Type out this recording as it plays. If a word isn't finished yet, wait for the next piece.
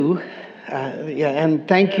Yeah, and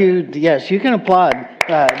thank you. Yes, you can applaud.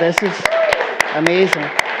 This is amazing.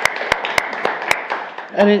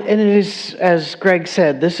 And it is, as Greg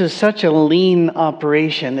said, this is such a lean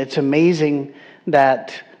operation. It's amazing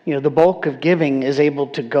that the bulk of giving is able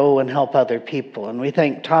to go and help other people. And we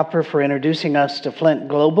thank Topper for introducing us to Flint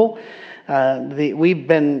Global. We've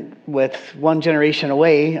been with One Generation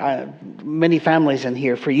Away, many families in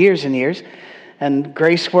here for years and years. And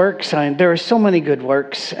Grace Works, there are so many good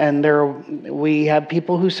works, and we have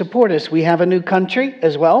people who support us. We have a new country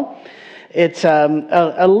as well. It's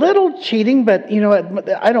a little cheating, but you know what?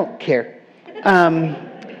 I don't care.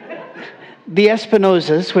 The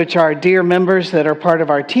Espinosas, which are dear members that are part of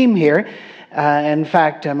our team here, in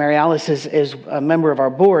fact, Mary Alice is a member of our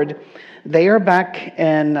board. They are back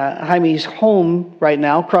in Jaime's home right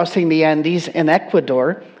now, crossing the Andes in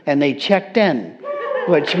Ecuador, and they checked in,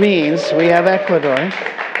 which means we have Ecuador.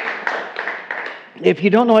 If you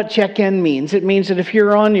don't know what check-in means, it means that if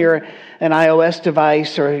you're on an iOS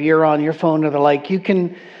device or you're on your phone or the like, you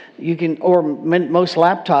can, or most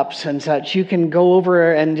laptops and such, you can go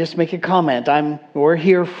over and just make a comment. We're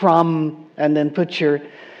here from, and then put your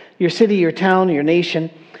city, your town, your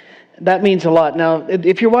nation. That means a lot. Now,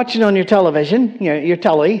 if you're watching on your television, your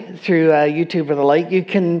telly through YouTube or the like, you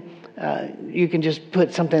can just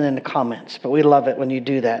put something in the comments. But we love it when you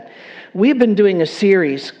do that. We've been doing a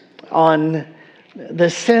series on the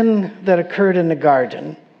sin that occurred in the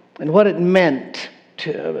garden and what it meant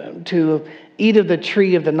to eat of the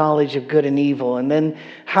tree of the knowledge of good and evil, and then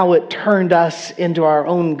how it turned us into our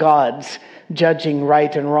own gods, judging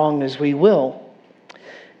right and wrong as we will.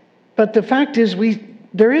 But the fact is,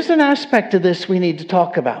 there is an aspect of this we need to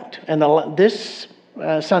talk about, and this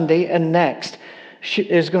Sunday and next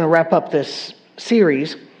is going to wrap up this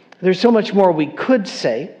series. There's so much more we could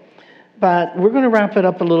say, but we're going to wrap it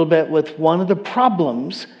up a little bit with one of the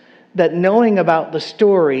problems that knowing about the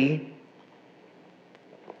story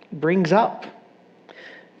brings up.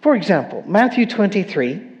 For example, Matthew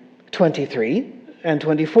 23 and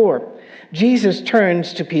 24. Jesus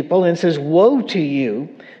turns to people and says, "Woe to you,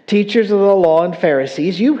 teachers of the law and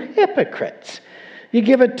Pharisees, you hypocrites! You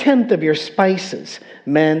give 1/10 of your spices,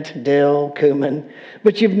 mint, dill, cumin,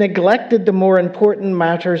 but you've neglected the more important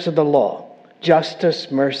matters of the law,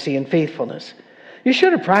 justice, mercy, and faithfulness. You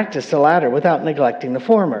should have practiced the latter without neglecting the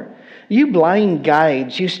former. You blind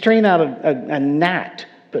guides, you strain out a gnat,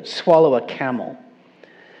 but swallow a camel."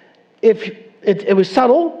 If it was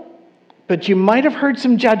subtle, but you might have heard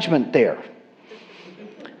some judgment there.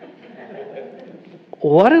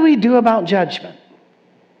 What do we do about judgment?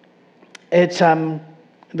 It's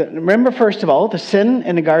remember, first of all, the sin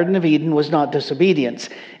in the Garden of Eden was not disobedience.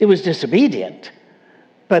 It was disobedient,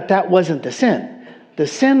 but that wasn't the sin. The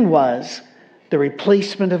sin was the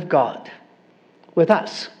replacement of God with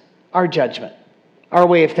us, our judgment, our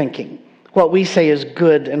way of thinking, what we say is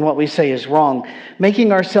good and what we say is wrong,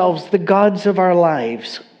 making ourselves the gods of our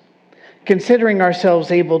lives, considering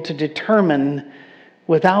ourselves able to determine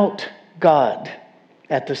without God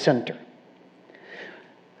at the center.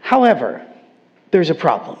 However, there's a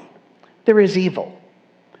problem. There is evil.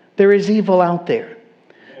 There is evil out there.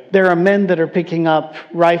 There are men that are picking up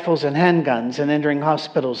rifles and handguns and entering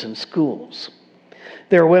hospitals and schools.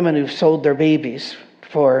 There are women who've sold their babies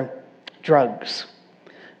for drugs.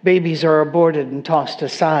 Babies are aborted and tossed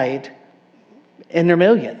aside in their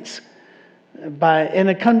millions in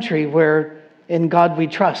a country where "In God We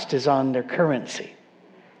Trust" is on their currency.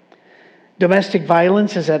 Domestic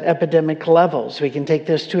violence is at epidemic levels. We can take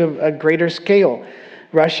this to a greater scale.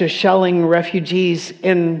 Russia shelling refugees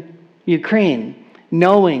in Ukraine,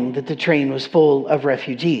 knowing that the train was full of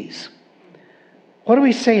refugees. What do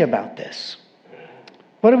we say about this?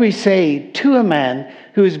 What do we say to a man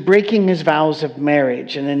who is breaking his vows of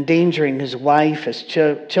marriage and endangering his wife, his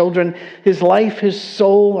children, his life, his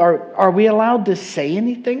soul? Are we allowed to say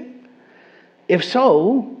anything? If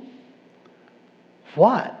so,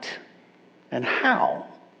 what and how?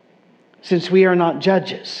 Since we are not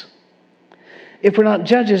judges. If we're not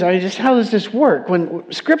judges, how does this work?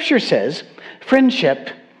 When Scripture says friendship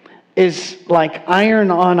is like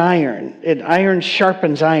iron on iron, iron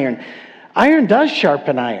sharpens iron. Iron does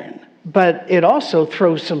sharpen iron, but it also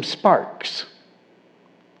throws some sparks.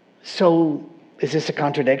 So is this a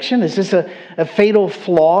contradiction? Is this a fatal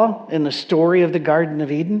flaw in the story of the Garden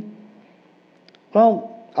of Eden?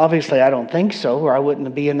 Well, obviously I don't think so, or I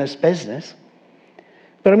wouldn't be in this business.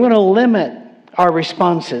 But I'm going to limit our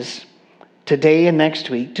responses today and next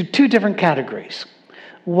week to two different categories.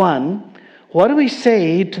 One, what do we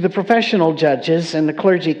say to the professional judges in the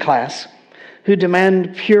clergy class who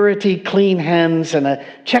demand purity, clean hands, and a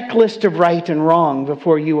checklist of right and wrong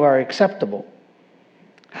before you are acceptable.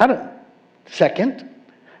 Second,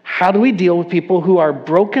 how do we deal with people who are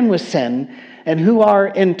broken with sin and who are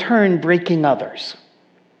in turn breaking others?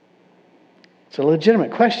 It's a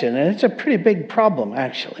legitimate question, and it's a pretty big problem,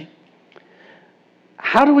 actually.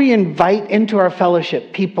 How do we invite into our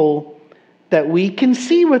fellowship people that we can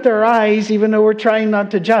see with our eyes, even though we're trying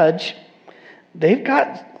not to judge? They've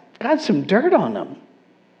got some dirt on them.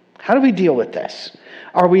 How do we deal with this?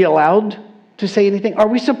 Are we allowed to say anything? Are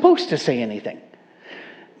we supposed to say anything?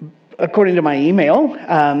 According to my email,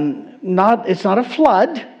 it's not a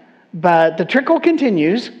flood, but the trickle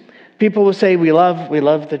continues. People will say, we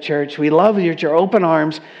love the church, we love your open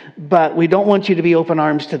arms, but we don't want you to be open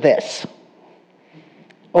arms to this.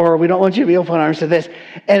 Or we don't want you to be open arms to this.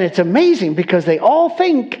 And it's amazing because they all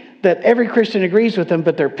think that every Christian agrees with them,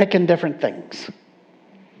 but they're picking different things.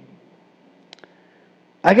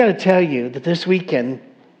 I got to tell you that this weekend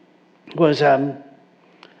was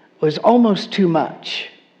almost too much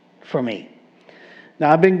for me.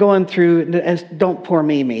 Now, I've been going through, and don't poor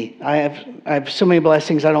me. I have so many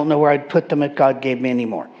blessings, I don't know where I'd put them if God gave me any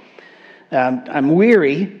more. I'm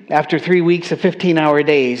weary after 3 weeks of 15-hour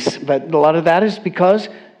days, but a lot of that is because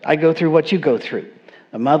I go through what you go through.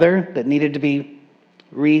 A mother that needed to be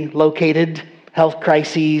relocated, health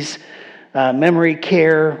crises, memory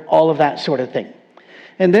care, all of that sort of thing.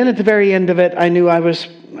 And then at the very end of it, I knew I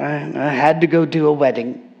had to go do a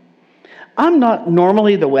wedding. I'm not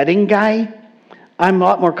normally the wedding guy. I'm a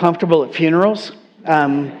lot more comfortable at funerals.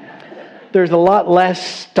 There's a lot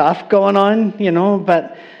less stuff going on,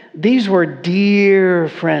 but these were dear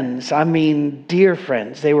friends. I mean, dear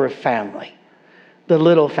friends. They were family, the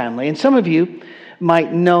Little family. And some of you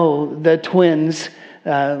might know the twins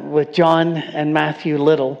with John and Matthew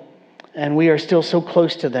Little, and we are still so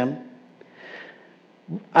close to them.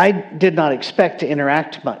 I did not expect to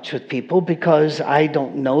interact much with people because I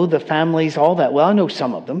don't know the families all that well. I know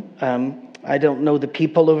some of them. I don't know the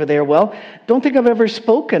people over there well. Don't think I've ever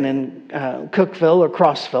spoken in Cookeville or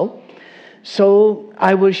Crossville. So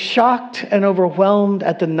I was shocked and overwhelmed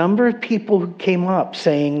at the number of people who came up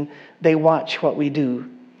saying they watch what we do.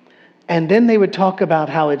 And then they would talk about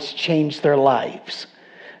how it's changed their lives,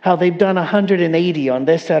 how they've done 180 on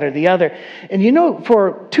this, that, or the other. And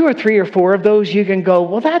for 2 or 3 or 4 of those, you can go,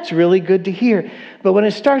 well, that's really good to hear. But when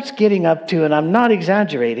it starts getting up to, and I'm not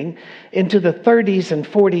exaggerating, into the 30s and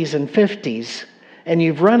 40s and 50s, and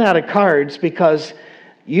you've run out of cards because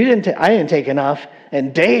I didn't take enough,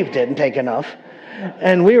 and Dave didn't take enough,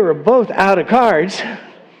 and we were both out of cards,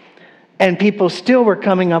 and people still were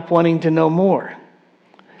coming up wanting to know more.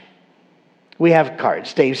 We have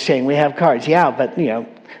cards. Dave's saying we have cards. Yeah, but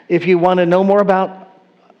if you want to know more about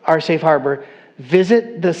our Safe Harbor,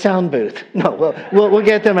 visit the sound booth. No, we'll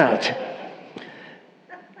get them out.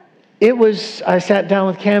 I sat down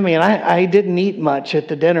with Cammie, and I didn't eat much at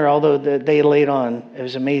the dinner, although they laid on. It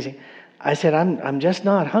was amazing. I said, I'm just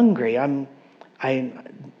not hungry.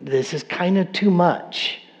 This is kind of too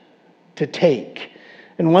much to take.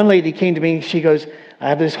 And one lady came to me, she goes, I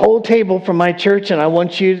have this whole table from my church, and I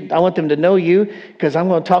want them to know you because I'm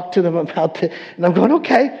going to talk to them about it. And I'm going,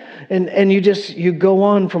 okay. And you go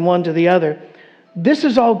on from one to the other. This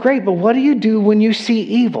is all great, but what do you do when you see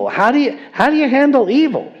evil? How do you handle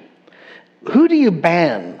evil? Who do you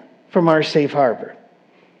ban from our Safe Harbor?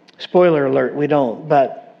 Spoiler alert, we don't,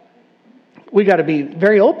 but we got to be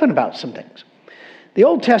very open about some things. The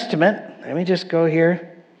Old Testament, let me just go here.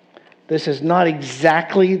 This is not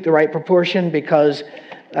exactly the right proportion because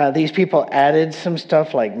these people added some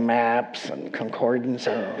stuff like maps and concordance.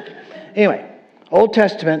 Anyway, Old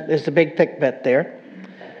Testament is the big thick bit there.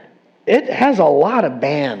 It has a lot of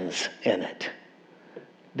bans in it.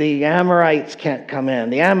 The Amorites can't come in.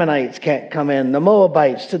 The Ammonites can't come in. The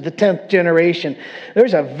Moabites to the 10th generation.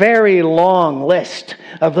 There's a very long list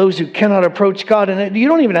of those who cannot approach God. And you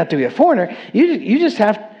don't even have to be a foreigner. You just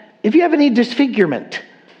have, if you have any disfigurement,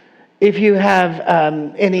 if you have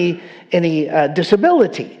any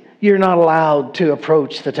disability, you're not allowed to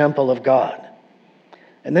approach the temple of God.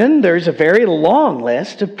 And then there's a very long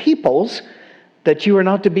list of peoples that you are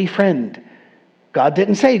not to befriend. God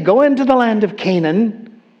didn't say, go into the land of Canaan,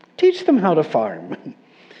 teach them how to farm,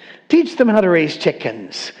 teach them how to raise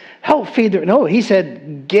chickens, help feed them. No, he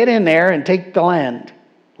said, get in there and take the land.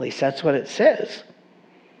 At least that's what it says.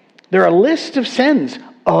 There are a list of sins.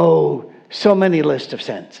 Oh, so many lists of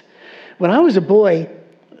sins. When I was a boy,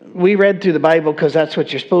 we read through the Bible because that's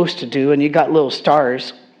what you're supposed to do, and you got little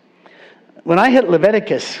stars. When I hit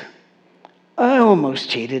Leviticus, I almost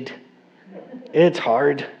cheated. It's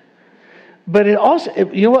hard. But you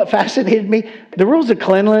know what fascinated me? The rules of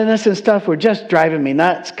cleanliness and stuff were just driving me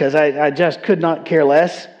nuts because I just could not care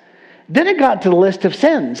less. Then it got to the list of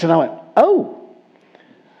sins, and I went, oh,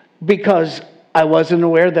 because I wasn't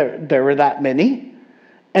aware that there were that many.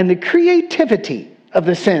 And the creativity of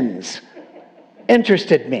the sins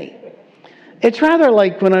interested me. It's rather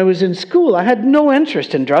like when I was in school, I had no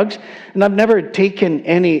interest in drugs, and I've never taken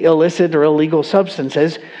any illicit or illegal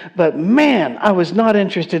substances, but man, I was not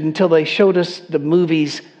interested until they showed us the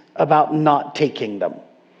movies about not taking them.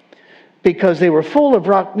 Because they were full of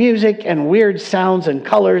rock music and weird sounds and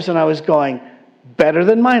colors, and I was going, better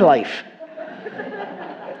than my life.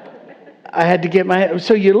 I had to get my...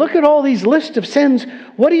 So you look at all these lists of sins,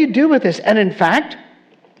 what do you do with this? And in fact,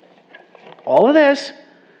 all of this,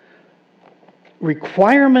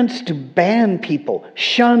 requirements to ban people,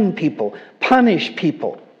 shun people, punish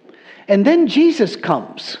people. And then Jesus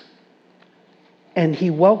comes, and he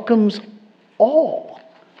welcomes all.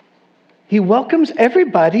 He welcomes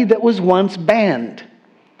everybody that was once banned.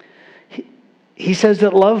 He says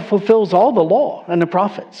that love fulfills all the law and the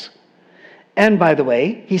prophets. And by the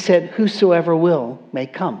way, he said, whosoever will may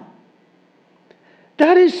come.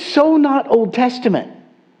 That is so not Old Testament.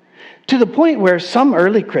 To the point where some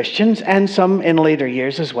early Christians, and some in later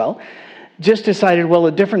years as well, just decided, well,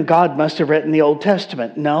 a different God must have written the Old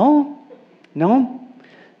Testament. No.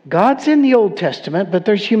 God's in the Old Testament, but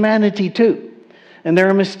there's humanity too. And there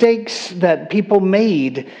are mistakes that people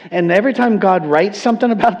made. And every time God writes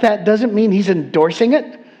something about that, doesn't mean he's endorsing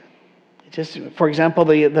it. Just, for example,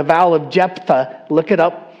 the vow of Jephthah, look it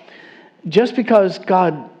up. Just because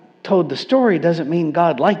God told the story doesn't mean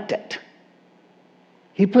God liked it.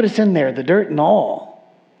 He put us in there, the dirt and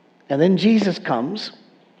all. And then Jesus comes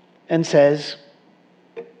and says,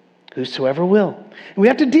 whosoever will. And we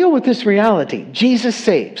have to deal with this reality. Jesus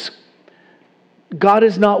saves. God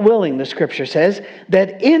is not willing, the scripture says,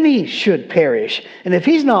 that any should perish. And if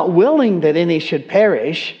he's not willing that any should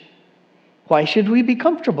perish, why should we be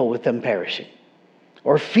comfortable with them perishing?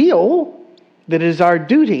 Or feel that it is our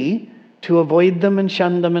duty to avoid them and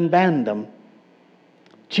shun them and ban them?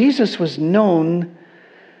 Jesus was known...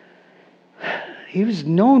 He was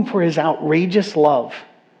known for his outrageous love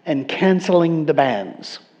and canceling the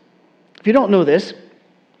bans. If you don't know this,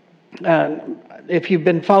 if you've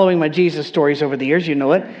been following my Jesus stories over the years, you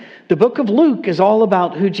know it. The book of Luke is all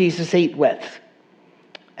about who Jesus ate with.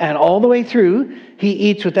 And all the way through, he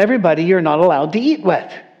eats with everybody you're not allowed to eat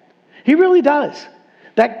with. He really does.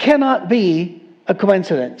 That cannot be a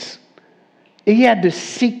coincidence. He had to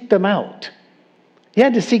seek them out. He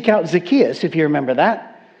had to seek out Zacchaeus, if you remember that.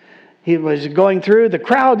 He was going through the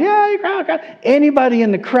crowd. Crowd. Anybody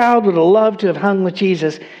in the crowd would have loved to have hung with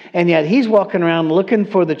Jesus. And yet he's walking around looking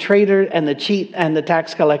for the traitor and the cheat and the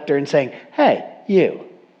tax collector and saying, hey, you,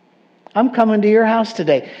 I'm coming to your house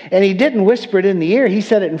today. And he didn't whisper it in the ear. He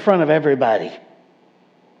said it in front of everybody.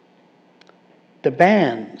 The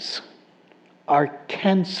bans are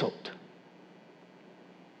canceled.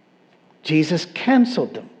 Jesus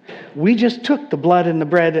canceled them. We just took the blood and the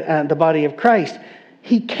bread and the body of Christ.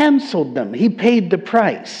 He canceled them. He paid the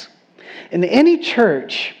price. And any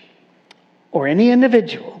church or any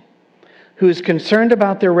individual who is concerned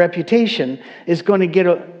about their reputation is going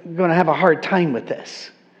to have a hard time with this.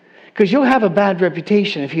 Because you'll have a bad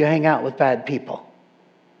reputation if you hang out with bad people.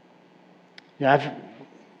 You know,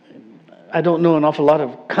 I don't know an awful lot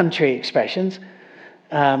of country expressions.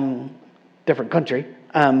 Different country.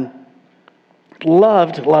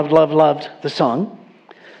 Loved the song.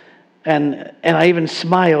 And I even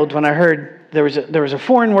smiled when I heard there was a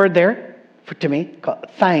foreign word there to me called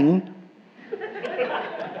thang.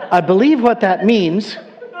 I believe what that means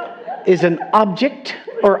is an object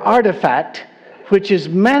or artifact which is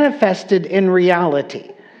manifested in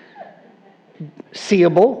reality.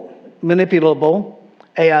 Seeable, manipulable,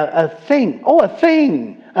 a thing. Oh, a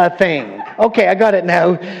thing. Okay, I got it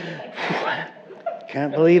now.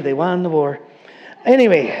 Can't believe they won the war.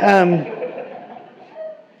 Anyway,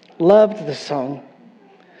 loved the song.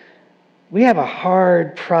 We have a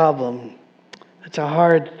hard problem. It's a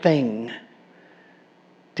hard thing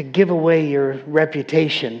to give away your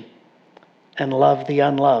reputation and love the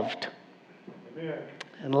unloved. Amen.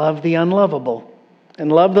 And love the unlovable.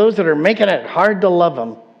 And love those that are making it hard to love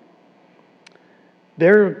them.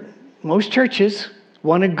 Most churches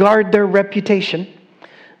want to guard their reputation.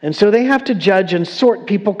 And so they have to judge and sort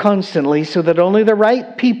people constantly so that only the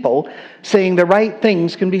right people saying the right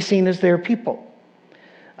things can be seen as their people.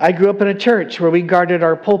 I grew up in a church where we guarded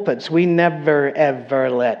our pulpits. We never, ever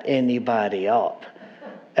let anybody up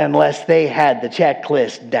unless they had the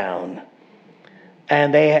checklist down.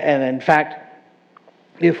 And in fact,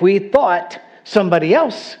 if we thought somebody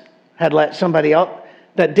else had let somebody out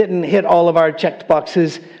that didn't hit all of our checked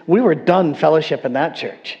boxes, we were done fellowship in that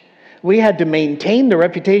church. We had to maintain the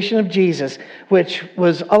reputation of Jesus, which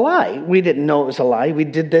was a lie. We didn't know it was a lie. We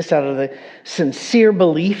did this out of the sincere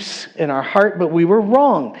beliefs in our heart, but we were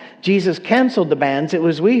wrong. Jesus canceled the bans. It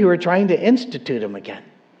was we who were trying to institute them again.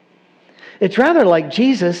 It's rather like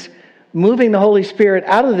Jesus moving the Holy Spirit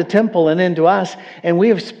out of the temple and into us, and we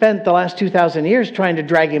have spent the last 2,000 years trying to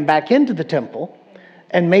drag him back into the temple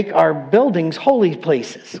and make our buildings holy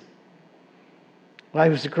places. When I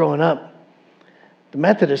was growing up, the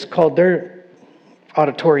Methodists called their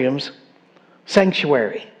auditoriums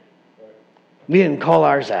sanctuary. We didn't call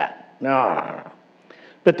ours that. No.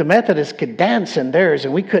 But the Methodists could dance in theirs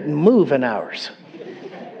and we couldn't move in ours.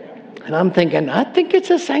 And I'm thinking, I think it's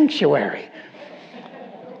a sanctuary.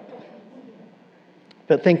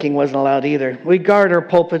 But thinking wasn't allowed either. We guard our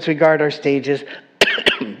pulpits, we guard our stages.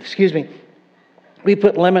 Excuse me. We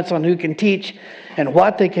put limits on who can teach and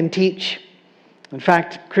what they can teach. In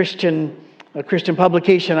fact, a Christian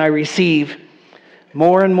publication I receive,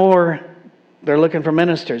 more and more, they're looking for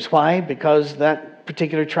ministers. Why? Because that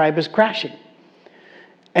particular tribe is crashing.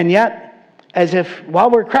 And yet, as if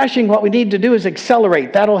while we're crashing, what we need to do is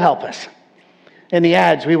accelerate. That'll help us. In the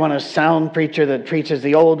ads, we want a sound preacher that preaches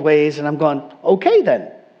the old ways. And I'm going, okay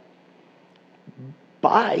then.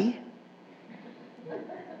 Bye.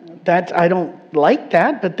 I don't like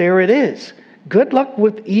that, but there it is. Good luck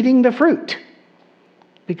with eating the fruit.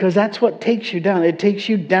 Because that's what takes you down. It takes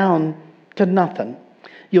you down to nothing.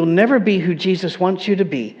 You'll never be who Jesus wants you to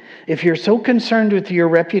be if you're so concerned with your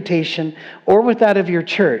reputation or with that of your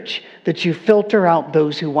church that you filter out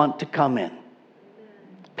those who want to come in.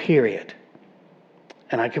 Period.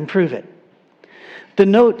 And I can prove it. The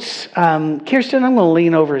notes, Kirsten, I'm going to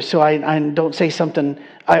lean over so I don't say something,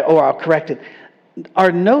 or I'll correct it.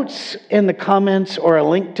 Are notes in the comments or a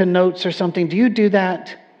link to notes or something? Do you do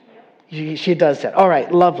that? She does that. All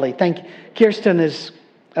right, lovely. Thank you. Kirsten is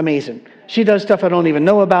amazing. She does stuff I don't even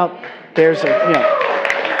know about.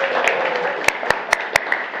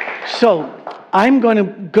 So I'm going to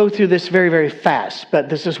go through this very, very fast, but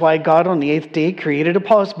this is why God on the 8th day created a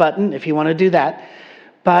pause button if you want to do that.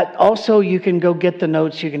 But also you can go get the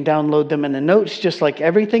notes. You can download them. And the notes, just like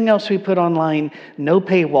everything else we put online, no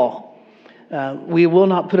paywall. We will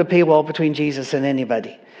not put a paywall between Jesus and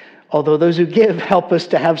anybody. Although those who give help us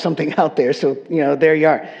to have something out there. So, there you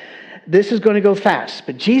are. This is going to go fast.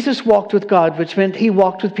 But Jesus walked with God, which meant he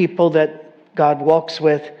walked with people that God walks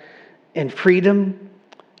with in freedom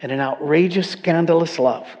and in outrageous, scandalous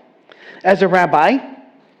love. As a rabbi,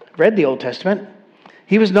 read the Old Testament,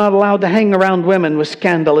 he was not allowed to hang around women with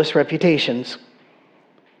scandalous reputations.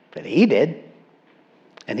 But he did.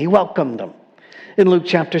 And he welcomed them. In Luke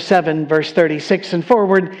chapter 7, verse 36 and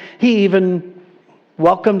forward, he even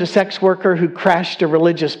welcomed a sex worker who crashed a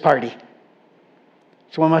religious party.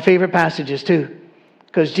 It's one of my favorite passages too,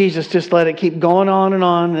 because Jesus just let it keep going on,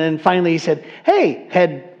 and then finally he said, hey,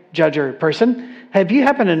 head judger person, have you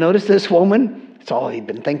happened to notice this woman? That's all he'd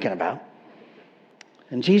been thinking about.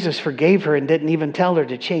 And Jesus forgave her and didn't even tell her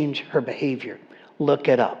to change her behavior. Look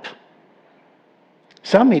it up.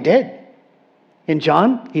 Some he did. In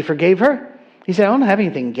John, he forgave her. He said, I don't have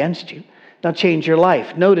anything against you. Now change your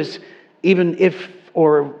life. Notice, even if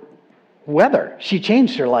or whether she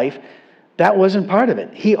changed her life, that wasn't part of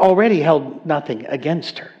it. He already held nothing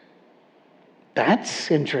against her. That's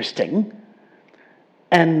interesting.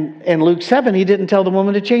 And in Luke 7, he didn't tell the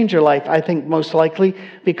woman to change her life, I think most likely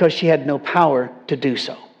because she had no power to do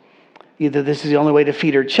so. Either this is the only way to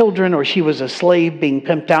feed her children, or she was a slave being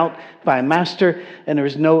pimped out by a master, and there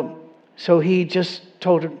was no... So he just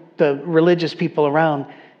told the religious people around,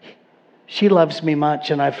 she loves me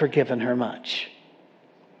much and I've forgiven her much.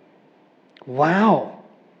 Wow.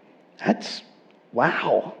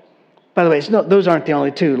 Wow. By the way, those aren't the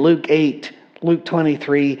only two. Luke 8, Luke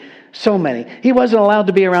 23, so many. He wasn't allowed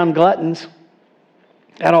to be around gluttons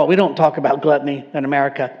at all. We don't talk about gluttony in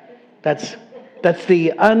America. That's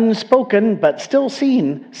the unspoken but still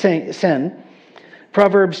seen sin.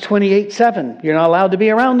 Proverbs 28:7. You're not allowed to be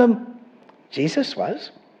around them. Jesus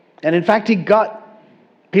was. And in fact,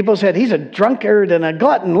 people said, he's a drunkard and a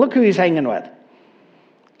glutton. Look who he's hanging with.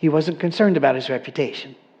 He wasn't concerned about his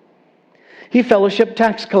reputation. He fellowshiped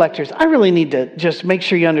tax collectors. I really need to just make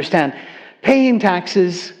sure you understand. Paying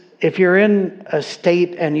taxes, if you're in a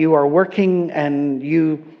state and you are working and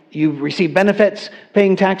you receive benefits,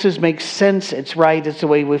 paying taxes makes sense. It's right. It's the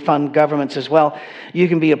way we fund governments as well. You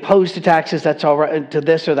can be opposed to taxes. That's all right, to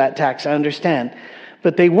this or that tax. I understand.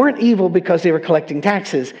 But they weren't evil because they were collecting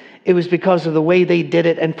taxes. It was because of the way they did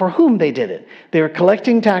it and for whom they did it. They were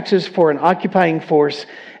collecting taxes for an occupying force,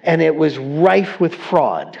 and it was rife with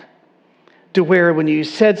fraud. To where when you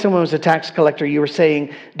said someone was a tax collector, you were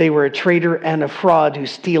saying they were a traitor and a fraud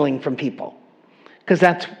who's stealing from people. Because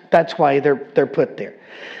that's why they're put there.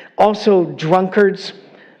 Also, drunkards.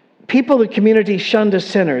 People of the community shunned as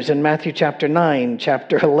sinners in Matthew chapter 9,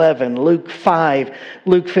 chapter 11, Luke 5,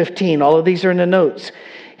 Luke 15. All of these are in the notes.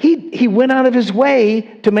 He went out of his way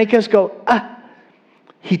to make us go,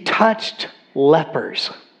 he touched lepers.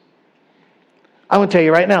 I want to tell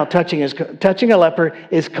you right now, touching a leper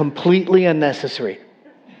is completely unnecessary.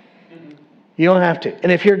 You don't have to.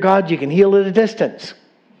 And if you're God, you can heal at a distance.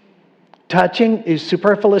 Touching is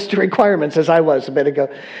superfluous to requirements, as I was a bit ago.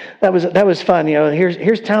 That was fun. You know,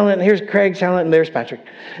 here's talent, here's Craig's talent, and there's Patrick.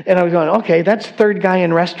 And I was going, okay, that's third guy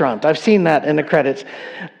in restaurant. I've seen that in the credits.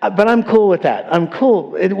 But I'm cool with that. I'm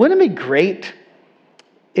cool. Wouldn't it be great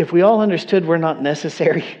if we all understood we're not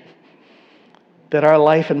necessary? That our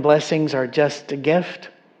life and blessings are just a gift?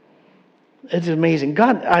 It's amazing.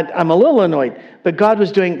 God, I'm a little annoyed, but God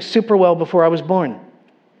was doing super well before I was born.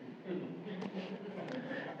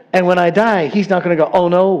 And when I die, he's not going to go, oh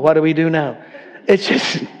no, what do we do now? It's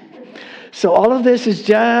just, so all of this is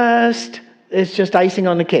it's just icing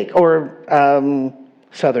on the cake, or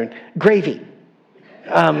Southern, gravy,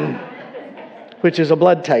 which is a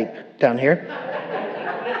blood type down here.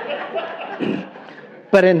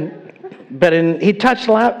 But he touched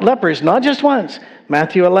lepers, not just once.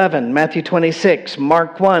 Matthew 11, Matthew 26,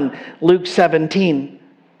 Mark 1, Luke 17.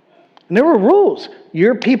 And there were rules.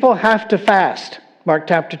 Your people have to fast. Mark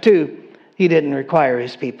chapter 2, he didn't require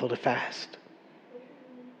his people to fast.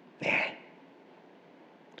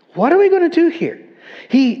 What are we going to do here?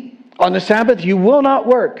 On the Sabbath, you will not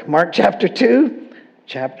work. Mark chapter 2,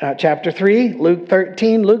 chapter 3, Luke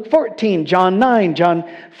 13, Luke 14, John 9, John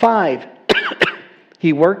 5.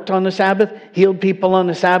 He worked on the Sabbath, healed people on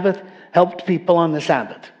the Sabbath, helped people on the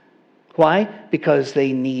Sabbath. Why? Because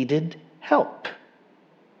they needed help.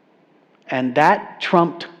 And that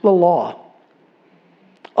trumped the law.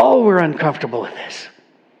 Oh, we're uncomfortable with this.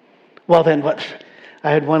 Well, then what?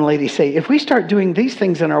 I had one lady say, if we start doing these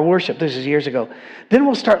things in our worship, this is years ago, then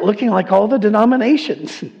we'll start looking like all the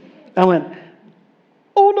denominations. I went,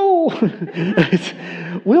 oh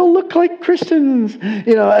no, we'll look like Christians.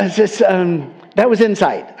 You know, it's just, that was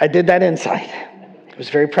inside. I did that inside. I was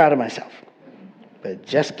very proud of myself, but it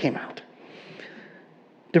just came out.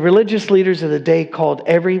 The religious leaders of the day called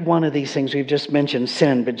every one of these things we've just mentioned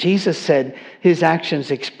sin, but Jesus said his actions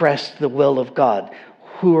expressed the will of God.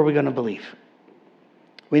 Who are we going to believe?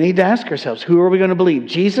 We need to ask ourselves, who are we going to believe,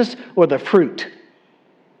 Jesus or the fruit?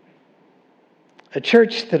 A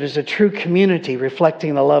church that is a true community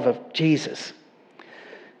reflecting the love of Jesus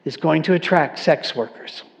is going to attract sex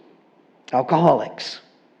workers, alcoholics,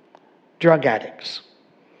 drug addicts,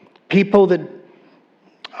 people that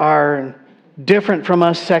are different from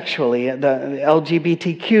us sexually, the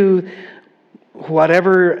LGBTQ,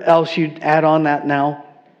 whatever else you add on that now,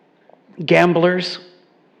 gamblers,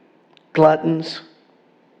 gluttons,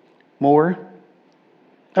 more.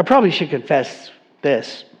 I probably should confess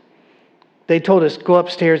this. They told us, go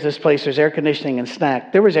upstairs, this place, there's air conditioning and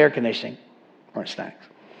snack. There was air conditioning, or snacks.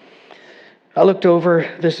 I looked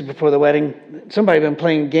over, this is before the wedding, somebody had been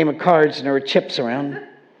playing a game of cards and there were chips around.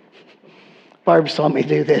 Barb saw me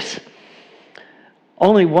do this.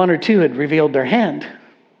 Only one or two had revealed their hand.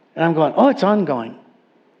 And I'm going, oh, it's ongoing.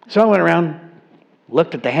 So I went around,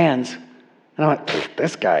 looked at the hands, and I went,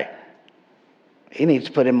 this guy, he needs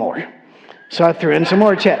to put in more. So I threw in some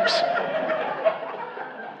more chips.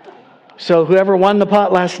 So whoever won the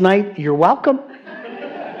pot last night, you're welcome.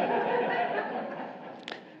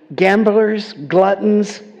 Gamblers,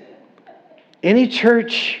 gluttons, any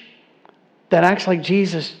church that acts like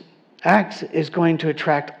Jesus acts is going to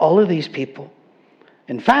attract all of these people.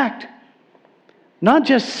 In fact, not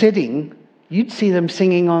just sitting, you'd see them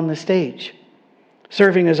singing on the stage,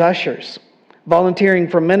 serving as ushers, volunteering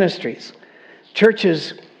for ministries.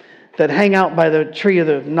 Churches that hang out by the tree of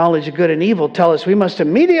the knowledge of good and evil tell us we must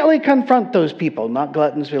immediately confront those people, not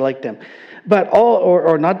gluttons, we like them, but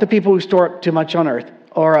or not the people who store up too much on earth,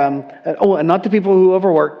 or and not the people who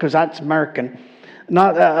overwork, because that's American.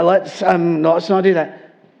 Let's not do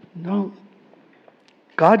that. No.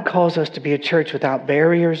 God calls us to be a church without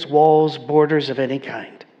barriers, walls, borders of any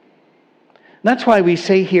kind. That's why we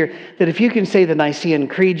say here that if you can say the Nicene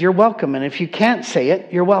Creed, you're welcome. And if you can't say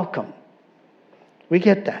it, you're welcome. We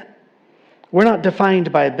get that. We're not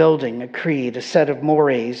defined by a building, a creed, a set of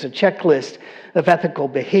mores, a checklist of ethical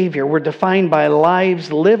behavior. We're defined by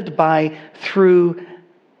lives lived by, through,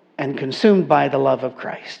 and consumed by the love of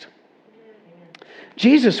Christ.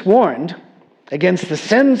 Jesus warned against the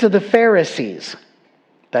sins of the Pharisees.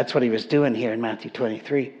 That's what he was doing here in Matthew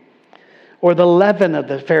 23. Or the leaven of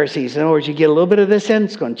the Pharisees. In other words, you get a little bit of this in,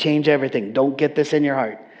 it's going to change everything. Don't get this in your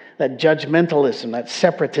heart. That judgmentalism, that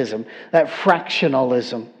separatism, that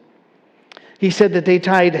fractionalism. He said that they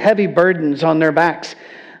tied heavy burdens on their backs,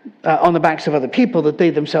 on the backs of other people that they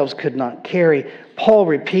themselves could not carry. Paul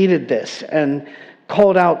repeated this and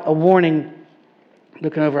called out a warning.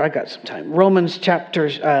 Looking over, I got some time. Romans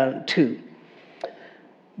chapter 2.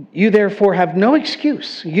 You therefore have no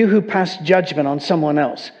excuse, you who pass judgment on someone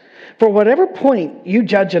else. For whatever point you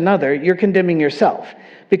judge another, you're condemning yourself,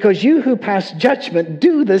 because you who pass judgment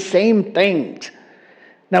do the same things.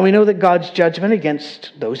 Now we know that God's judgment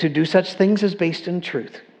against those who do such things is based in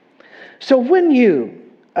truth. So when you,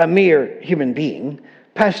 a mere human being,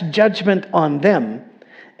 pass judgment on them,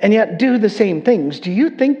 and yet do the same things, do you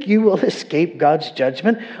think you will escape God's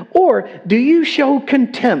judgment? Or do you show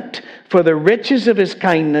contempt for the riches of his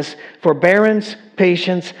kindness, forbearance,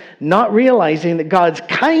 patience, not realizing that God's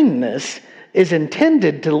kindness is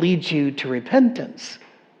intended to lead you to repentance?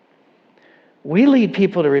 We lead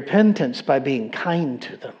people to repentance by being kind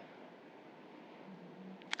to them,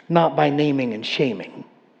 not by naming and shaming.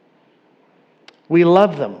 We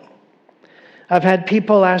love them. I've had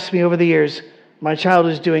people ask me over the years, my child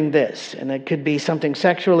is doing this, and it could be something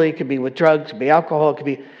sexually, it could be with drugs, it could be alcohol, it could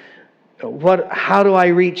be how do I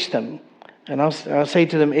reach them? And I'll say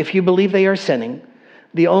to them, if you believe they are sinning,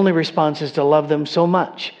 the only response is to love them so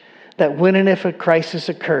much that when and if a crisis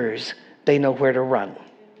occurs, they know where to run.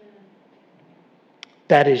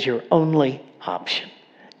 That is your only option.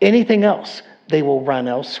 Anything else, they will run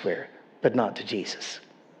elsewhere, but not to Jesus.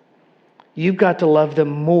 You've got to love them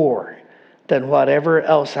more than whatever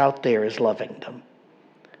else out there is loving them.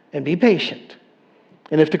 And be patient.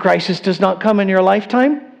 And if the crisis does not come in your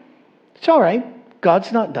lifetime, it's all right.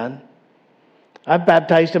 God's not done. I've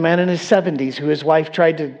baptized a man in his 70s who his wife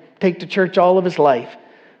tried to take to church all of his life.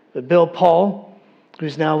 But Bill Paul,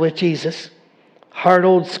 who's now with Jesus, hard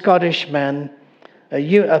old Scottish man,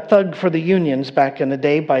 a thug for the unions back in the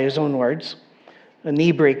day by his own words, a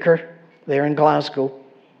knee breaker there in Glasgow.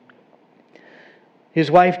 His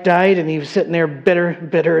wife died and he was sitting there bitter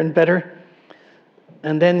and bitter.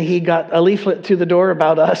 And then he got a leaflet through the door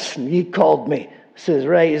about us and he called me. He says,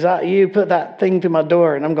 Ray, is that you put that thing to my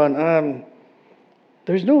door? And I'm going,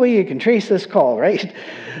 there's no way you can trace this call, right?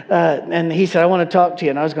 And he said, I want to talk to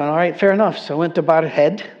you. And I was going, all right, fair enough. So I went to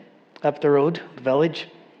Barhead up the road, the village,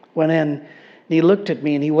 went in, and he looked at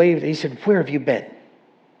me and he waved. He said, where have you been?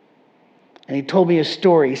 And he told me a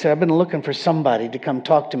story. He said, I've been looking for somebody to come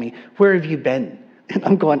talk to me. Where have you been? And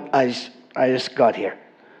I'm going, I just got here.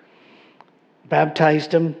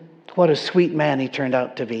 Baptized him. What a sweet man he turned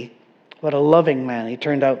out to be. What a loving man he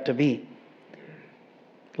turned out to be.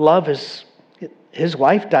 Love is, his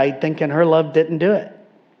wife died thinking her love didn't do it.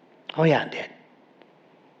 Oh yeah, it did.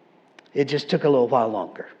 It just took a little while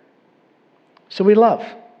longer. So we love.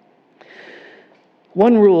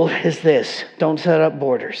 One rule is this: don't set up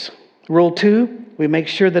borders. Rule 2, we make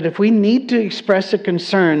sure that if we need to express a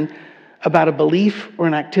concern about a belief or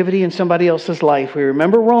an activity in somebody else's life, we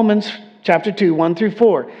remember Romans chapter 2, 1 through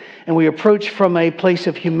 4, and we approach from a place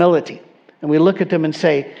of humility. And we look at them and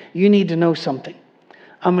say, you need to know something.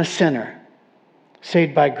 I'm a sinner,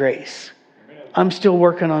 saved by grace. I'm still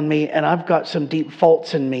working on me, and I've got some deep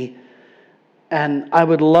faults in me. And I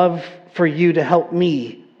would love for you to help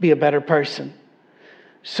me be a better person.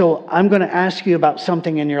 So I'm going to ask you about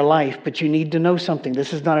something in your life, but you need to know something.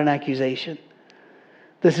 This is not an accusation.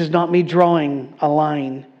 This is not me drawing a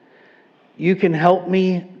line. You can help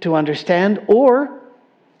me to understand, or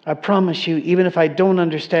I promise you, even if I don't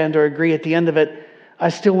understand or agree at the end of it, I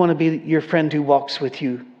still want to be your friend who walks with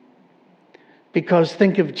you. Because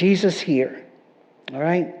think of Jesus here, all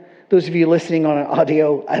right? Those of you listening on an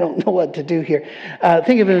audio, I don't know what to do here.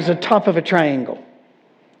 Think of it as the top of a triangle.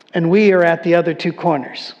 And we are at the other two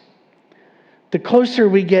corners. The closer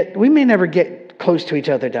we get, we may never get close to each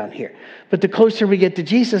other down here, but the closer we get to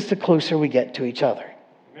Jesus, the closer we get to each other.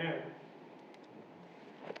 Amen.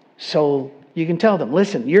 So you can tell them,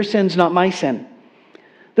 listen, your sin's not my sin.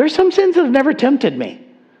 There's some sins that have never tempted me.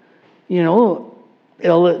 Illegal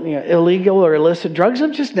or illicit drugs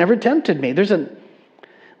have just never tempted me. There's a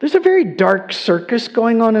very dark circus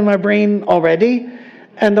going on in my brain already.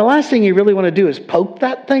 And the last thing you really want to do is poke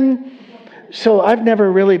that thing. So I've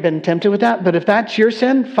never really been tempted with that. But if that's your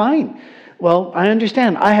sin, fine. Well, I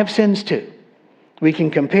understand. I have sins too. We can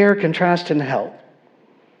compare, contrast, and help.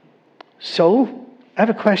 So I have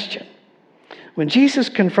a question. When Jesus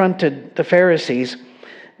confronted the Pharisees,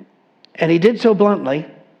 and he did so bluntly,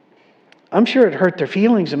 I'm sure it hurt their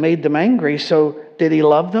feelings and made them angry. So did he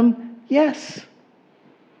love them? Yes.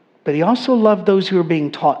 But he also loved those who were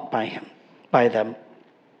being taught by them,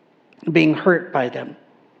 being hurt by them.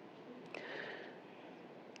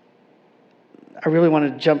 I really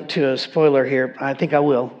want to jump to a spoiler here. I think I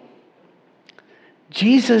will.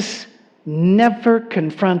 Jesus never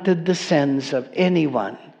confronted the sins of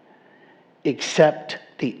anyone except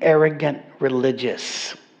the arrogant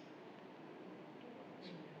religious.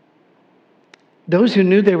 Those who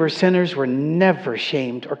knew they were sinners were never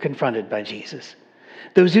shamed or confronted by Jesus.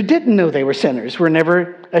 Those who didn't know they were sinners were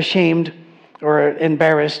never ashamed or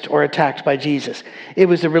embarrassed or attacked by Jesus. It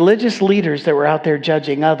was the religious leaders that were out there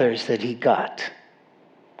judging others that he got.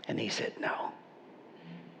 And he said no.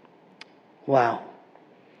 Wow.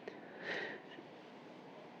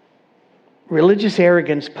 Religious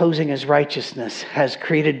arrogance posing as righteousness has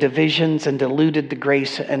created divisions and diluted the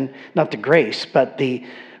grace, and not the grace, but the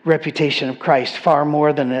reputation of Christ far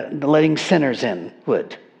more than letting sinners in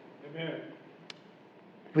would. Amen.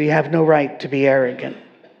 We have no right to be arrogant.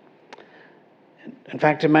 In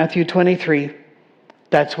fact, in Matthew 23,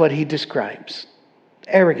 that's what he describes.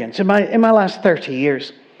 Arrogance. In my last 30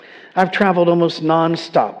 years, I've traveled almost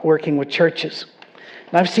nonstop working with churches.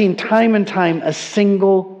 And I've seen time and time a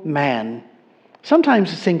single man,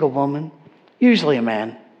 sometimes a single woman, usually a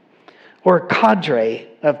man, or a cadre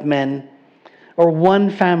of men, or one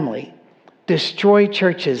family, destroy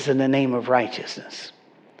churches in the name of righteousness.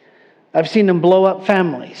 I've seen them blow up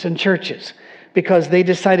families and churches because they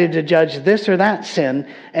decided to judge this or that sin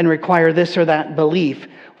and require this or that belief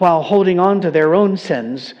while holding on to their own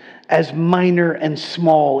sins as minor and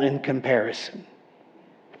small in comparison.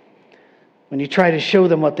 When you try to show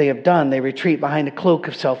them what they have done, they retreat behind a cloak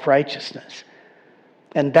of self-righteousness.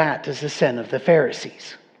 And that is the sin of the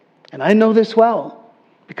Pharisees. And I know this well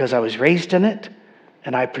because I was raised in it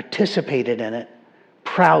and I participated in it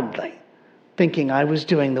proudly, thinking I was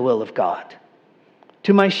doing the will of God.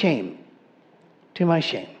 To my shame. To my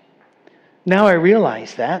shame. Now I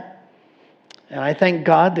realize that, and I thank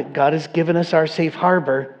God that God has given us our safe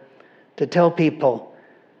harbor to tell people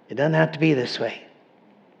it doesn't have to be this way.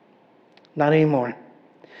 Not anymore.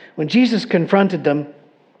 When Jesus confronted them,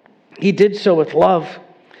 he did so with love.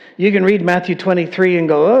 You can read Matthew 23 and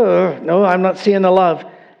go, oh, no, I'm not seeing the love.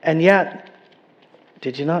 And yet,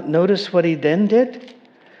 did you not notice what he then did?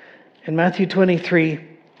 In Matthew 23,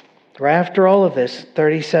 right after all of this,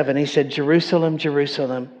 37, he said, Jerusalem,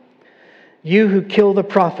 Jerusalem, you who kill the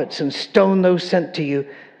prophets and stone those sent to you,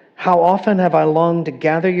 how often have I longed to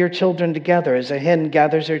gather your children together as a hen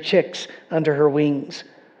gathers her chicks under her wings,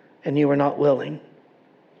 and you were not willing.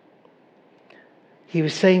 He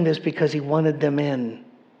was saying this because he wanted them in.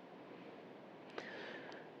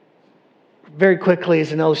 Very quickly,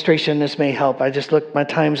 as an illustration, this may help. I just looked, my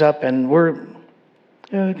time's up, and we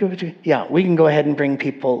can go ahead and bring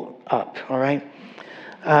people up, all right?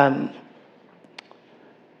 I'm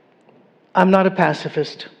not a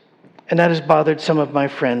pacifist, and that has bothered some of my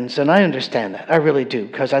friends, and I understand that. I really do,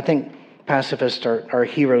 because I think pacifists are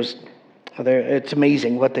heroes. It's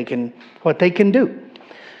amazing what they can do.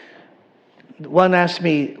 One asked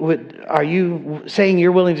me, are you saying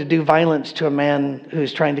you're willing to do violence to a man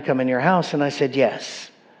who's trying to come in your house? And I said,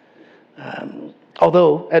 yes.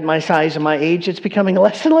 Although at my size and my age, it's becoming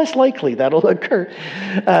less and less likely that'll occur,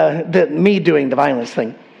 that me doing the violence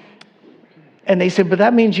thing. And they said, but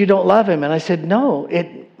that means you don't love him. And I said, no,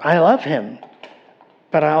 I love him,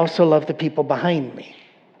 but I also love the people behind me.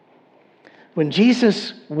 When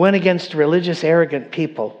Jesus went against religious, arrogant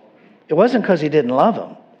people, it wasn't because he didn't love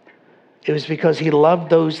them. It was because he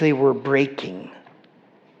loved those they were breaking,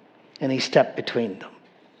 and he stepped between them.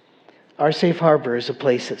 Our safe harbor is a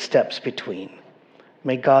place that steps between.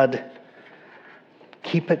 May God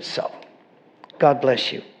keep it so. God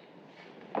bless you.